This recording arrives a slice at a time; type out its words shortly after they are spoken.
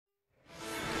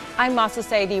I'm Masa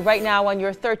Saidi. Right now on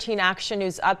your 13 Action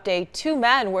News update, 2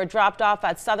 men were dropped off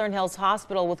at Southern Hills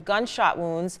Hospital with gunshot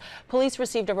wounds. Police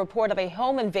received a report of a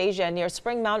home invasion near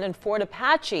Spring Mountain, Fort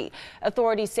Apache.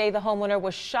 Authorities say the homeowner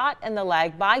was shot in the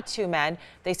leg by 2 men.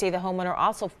 They say the homeowner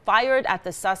also fired at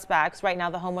the suspects. Right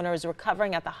now the homeowner is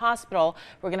recovering at the hospital.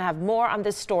 We're going to have more on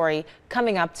this story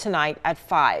coming up tonight at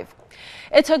 5.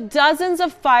 It took dozens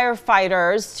of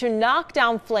firefighters to knock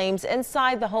down flames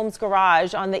inside the home's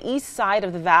garage on the east side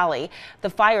of the valley. The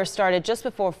fire started just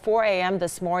before 4 a.m.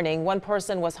 this morning. One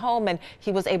person was home and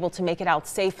he was able to make it out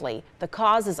safely. The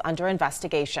cause is under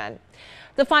investigation.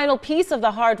 The final piece of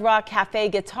the Hard Rock Cafe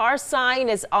guitar sign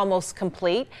is almost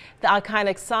complete. The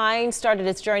iconic sign started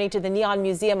its journey to the Neon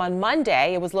Museum on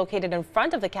Monday. It was located in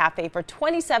front of the cafe for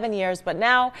 27 years, but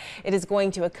now it is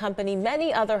going to accompany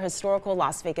many other historical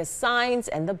Las Vegas signs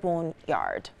in the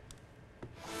Boneyard.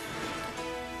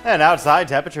 And outside,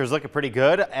 temperatures looking pretty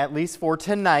good, at least for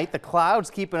tonight. The clouds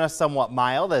keeping us somewhat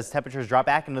mild as temperatures drop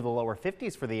back into the lower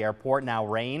 50s for the airport. Now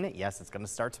rain, yes, it's going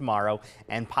to start tomorrow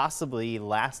and possibly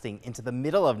lasting into the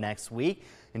middle of next week.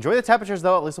 Enjoy the temperatures,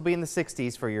 though. At least we'll be in the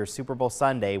 60s for your Super Bowl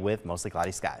Sunday with mostly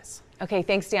cloudy skies. Okay,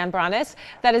 thanks, Dan Bronis.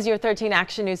 That is your 13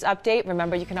 Action News update.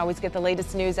 Remember, you can always get the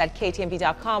latest news at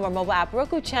KTMV.com or mobile app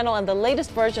Roku channel and the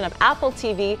latest version of Apple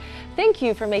TV. Thank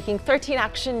you for making 13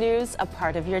 Action News a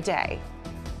part of your day.